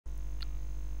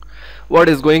What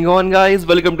is going on, guys?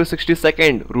 Welcome to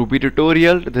 60-second Ruby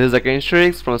tutorial. This is again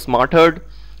Sriyank from Smartherd.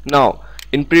 Now,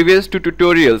 in previous two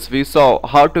tutorials we saw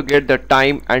how to get the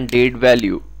time and date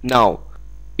value. Now,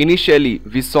 initially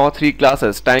we saw three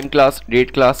classes: time class,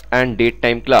 date class and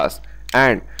DateTime class,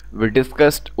 and we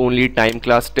discussed only time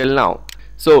class till now.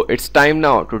 So it's time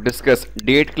now to discuss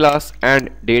date class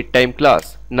and DateTime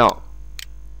class. Now,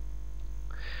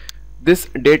 this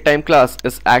DateTime class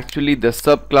is actually the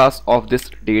subclass of this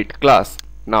date class.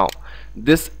 Now,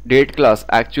 this date class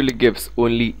actually gives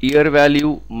only year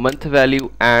value, month value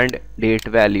and date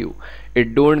value.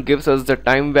 It don't gives us the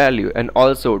time value and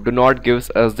also do not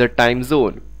gives us the time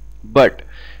zone. But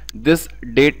this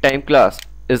DateTime class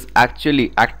is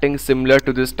actually acting similar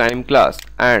to this time class,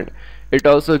 and it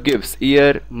also gives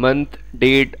year, month,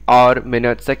 date, hour,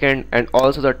 minute, second and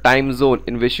also the time zone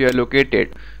in which you are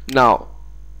located. Now,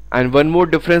 and one more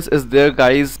difference is there,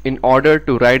 guys. In order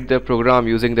to write the program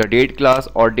using the date class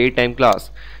or DateTime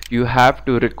class, you have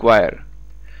to require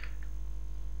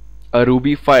a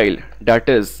Ruby file, that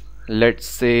is, let's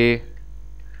say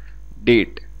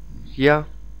date. Yeah.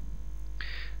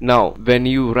 Now, when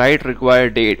you write require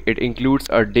date, it includes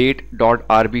a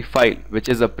date.rb file, which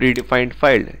is a predefined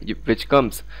file which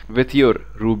comes with your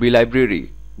Ruby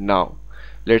library. Now,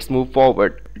 let's move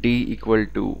forward. D equal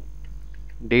to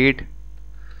date.new.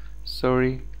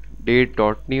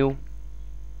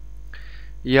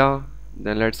 Yeah,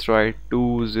 then let's write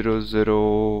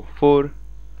 2004.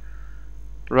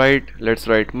 Right, let's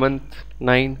write month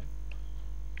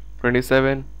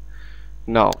 9/27.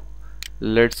 Now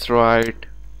let's write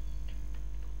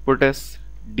put as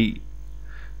D.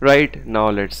 Right,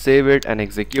 now let's save it and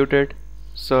execute it.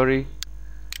 Sorry.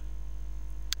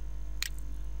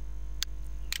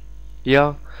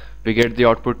 Yeah, we get the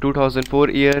output 2004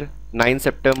 year, 9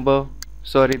 September.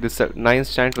 Sorry, this 9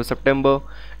 stands for September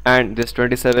and this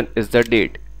 27 is the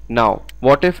date. Now,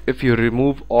 what if you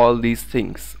remove all these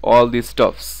things, all these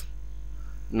stuffs?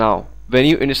 Now, when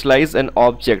you initialize an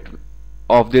object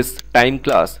of this time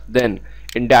class, then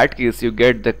in that case you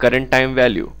get the current time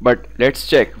value. But let's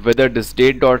check whether this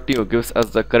date.new gives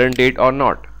us the current date or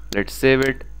not. Let's save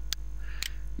it.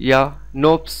 Yeah,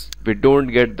 nope, we don't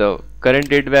get the current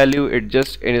date value. It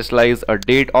just initialized a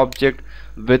date object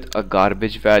with a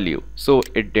garbage value, so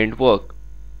it didn't work.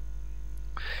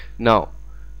 Now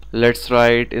let's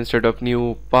write, instead of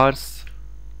new, parse,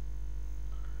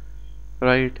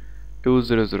 right,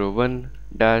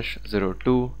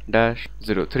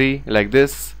 2001-02-03 like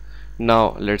this.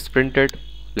 Now let's print it.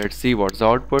 Let's see what's the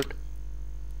output.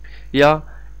 Yeah,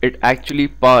 it actually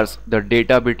parses the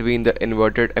data between the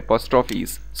inverted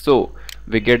apostrophes, so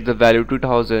we get the value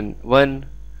 2001,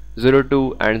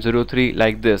 02 and 03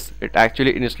 like this. It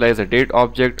actually initializes a date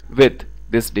object with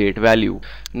this date value.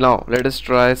 Now let us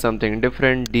try something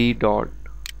different. D dot,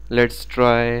 let's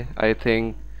try, I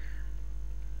think,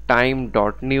 time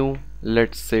dot new.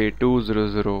 Let's say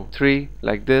 2003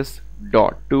 like this,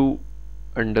 dot 2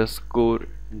 underscore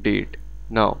date.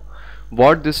 Now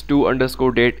what this 2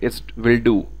 underscore date is will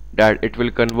do, that it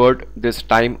will convert this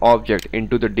time object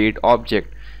into the date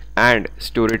object and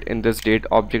store it in this date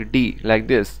object D like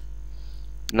this.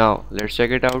 Now let's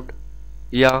check it out.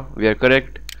 Yeah, we are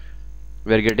correct.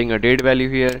 We are getting a date value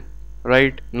here.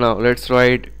 Right, now let's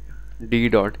write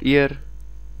d.year.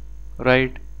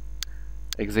 Right,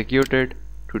 execute it.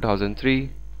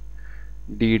 2003.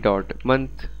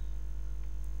 d.month,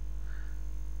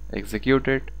 execute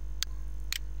it.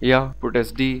 Yeah, put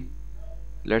as D.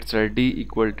 Let's write D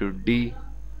equal to D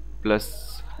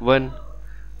plus 1.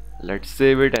 Let's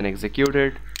save it and execute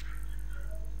it.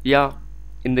 Yeah,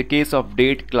 in the case of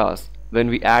date class, when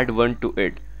we add 1 to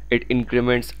it, it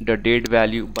increments the date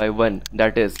value by 1.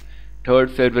 That is, 3rd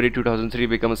February 2003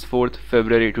 becomes 4th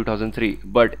February 2003.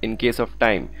 But in case of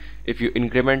time, if you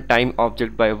increment time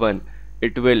object by 1,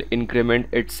 it will increment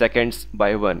its seconds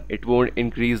by 1. It won't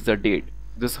increase the date.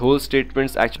 This whole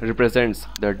statement actually represents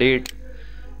the date.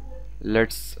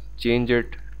 Let's change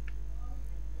it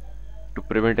to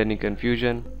prevent any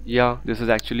confusion. Yeah, this is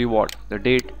actually what? The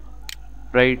date.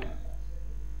 Right.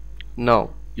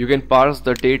 Now you can parse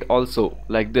the date also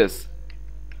like this.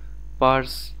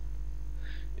 Parse.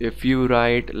 If you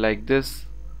write like this,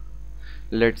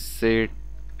 let's say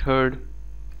 3rd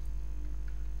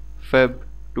Feb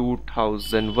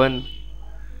 2001.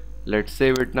 Let's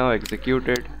save it now, execute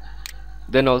it.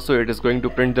 Then also it is going to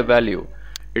print the value.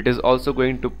 It is also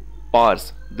going to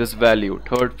parse this value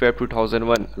 3rd Feb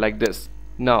 2001 like this.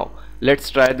 Now let's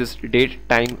try this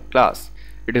DateTime class.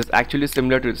 It is actually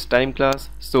similar to this time class,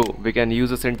 so we can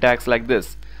use a syntax like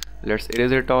this. Let's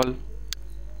erase it all.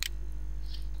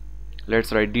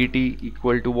 Let's write dt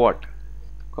equal to what?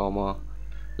 comma,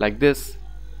 like this.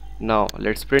 Now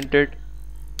let's print it,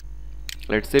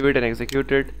 let's save it and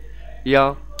execute it.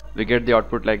 Yeah, we get the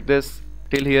output like this.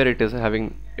 Till here it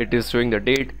is showing the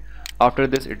date. After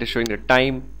this it is showing the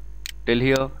time till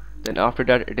here. Then after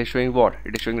that it is showing what?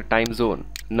 It is showing the time zone.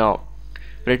 Now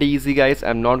pretty easy guys.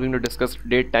 I'm not going to discuss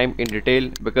date time in detail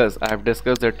because I have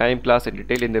discussed the time class in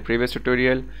detail in the previous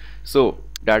tutorial, so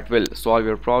that will solve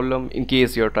your problem in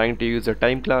case you're trying to use the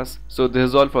time class. So this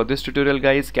is all for this tutorial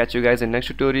guys. Catch you guys in next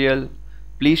tutorial.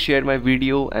 Please share my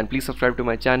video and please subscribe to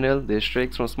my channel. This is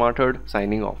Sriyank from Smartherd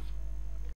signing off.